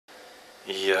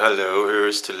Yeah, hello, here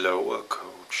is the lower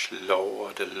coach.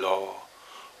 Lower, the law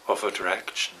of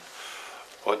attraction.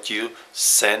 What you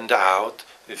send out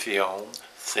with your own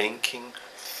thinking,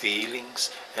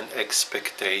 feelings, and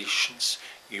expectations,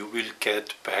 you will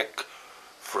get back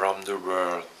from the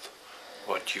world.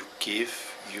 What you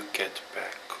give, you get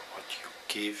back. What you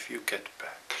give, you get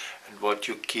back. And what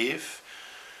you give,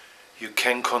 you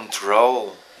can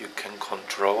control. You can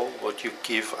control what you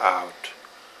give out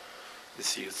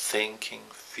with your thinking,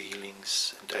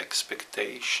 feelings, and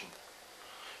expectation.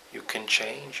 You can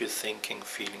change your thinking,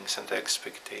 feelings, and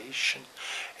expectation,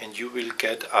 and you will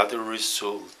get other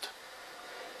result.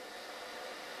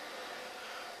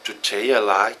 Today I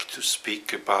like to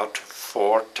speak about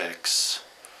vortex.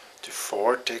 The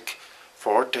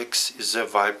vortex is a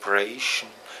vibration,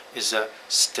 is a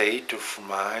state of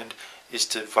mind, is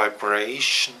the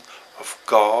vibration of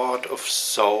God, of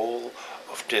soul,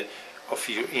 of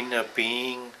your inner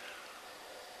being.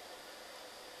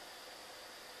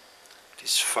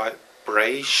 This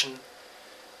vibration,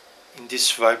 in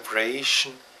this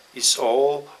vibration is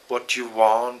all what you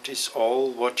want, is all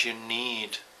what you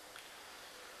need.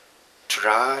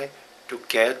 Try to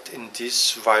get in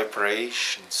these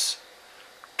vibrations.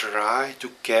 Try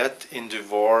to get in the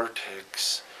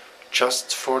vortex,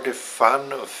 just for the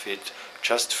fun of it,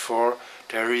 just for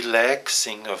the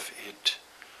relaxing of it.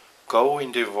 Go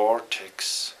in the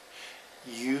vortex.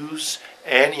 Use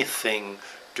anything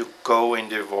to go in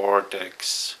the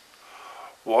vortex.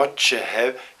 Watch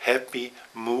a happy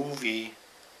movie.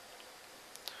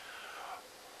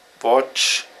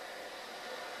 Watch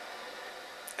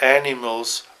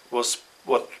animals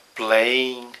what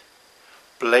playing.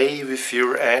 Play with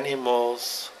your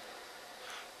animals.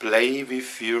 Play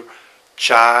with your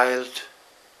child.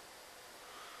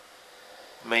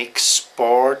 Make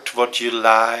sport what you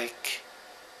like.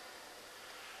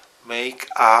 Make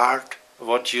art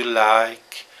what you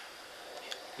like.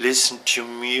 Listen to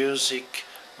music.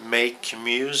 Make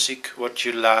music what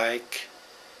you like.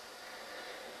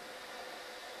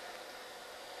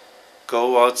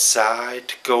 Go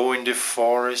outside, go in the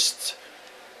forest,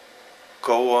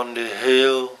 go on the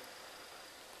hill,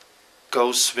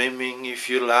 go swimming if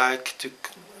you like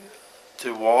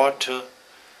the water.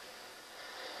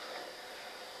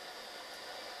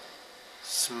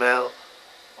 Smell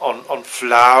on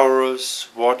flowers,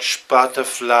 watch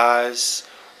butterflies,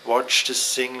 watch the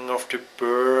singing of the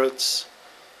birds.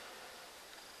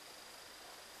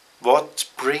 What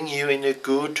bring you in a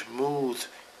good mood?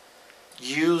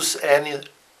 Use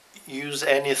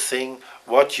anything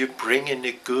what you bring in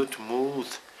a good mood.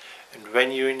 And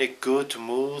when you're in a good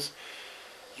mood,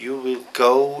 you will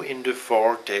go in the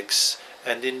vortex.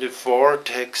 And in the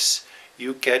vortex,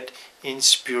 you get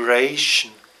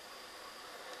inspiration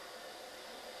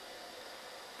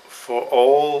for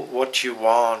all what you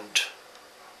want.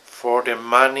 For the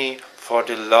money, for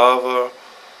the lover,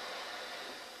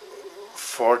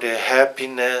 for the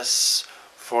happiness,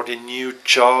 for the new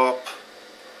job.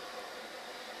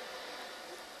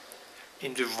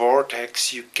 In the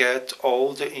vortex you get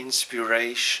all the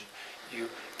inspiration. You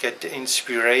get the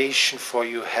inspiration for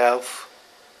your health.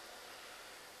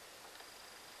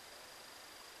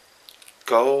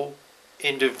 Go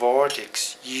in the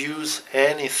vortex. Use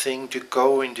anything to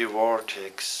go in the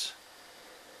vortex.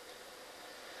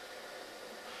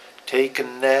 Take a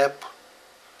nap.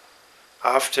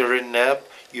 After a nap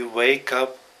you wake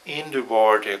up in the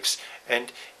vortex,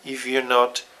 and if you're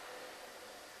not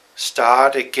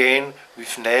start again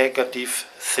with negative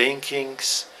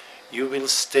thinkings, you will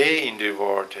stay in the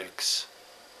vortex.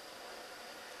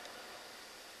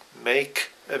 Make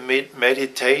a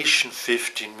meditation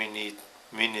 15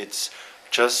 minutes.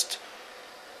 Just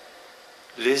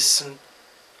listen,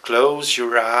 close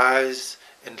your eyes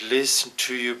and listen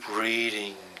to your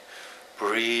breathing.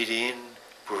 Breathe in,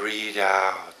 breathe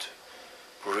out.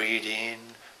 Breathe in,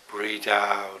 breathe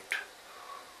out.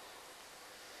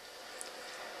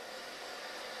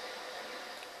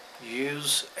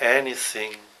 Use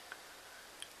anything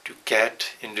to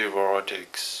get in the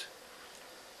vortex.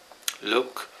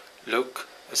 Look,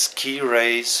 a ski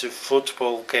race, a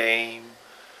football game,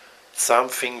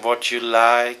 something what you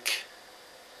like.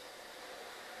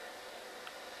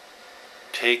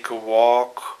 Take a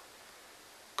walk,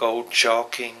 go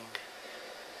jogging,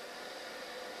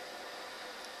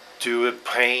 do a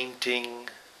painting,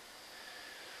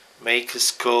 make a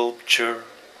sculpture,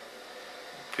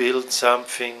 build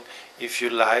something if you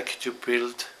like to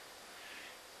build.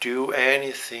 Do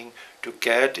anything to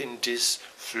get in this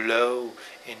flow,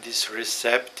 in this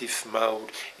receptive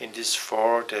mode, in this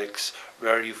vortex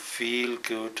where you feel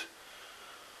good,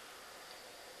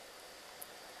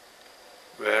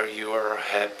 where you are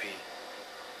happy.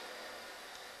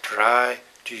 Try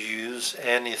to use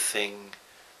anything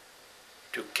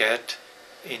to get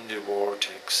in the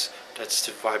vortex. That's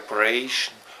the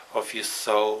vibration of your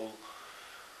soul.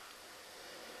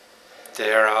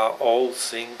 There are all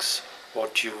things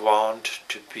what you want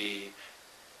to be.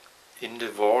 In the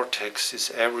vortex is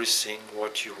everything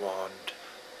what you want.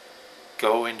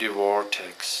 Go in the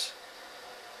vortex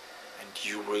and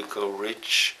you will go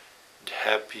rich and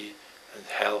happy and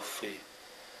healthy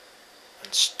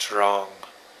and strong.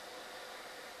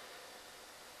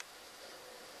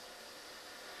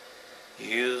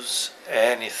 Use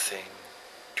anything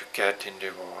to get in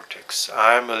the vortex.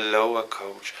 I'm a lower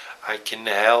coach. I can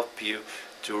help you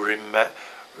to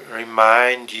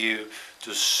remind you,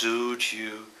 to soothe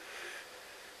you,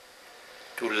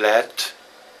 to let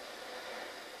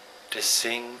the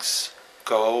things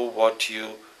go what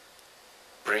you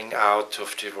bring out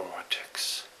of the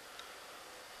vortex.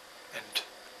 And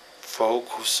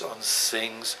focus on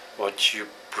things what you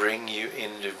bring you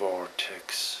in the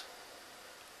vortex.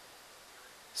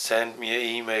 Send me an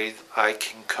email, I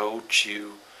can coach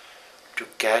you to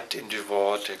get in the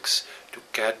vortex, to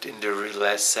get in the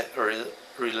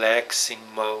relaxing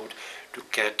mode, to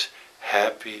get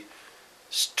happy,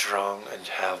 strong and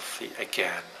healthy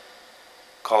again.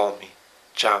 Call me.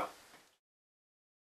 Ciao.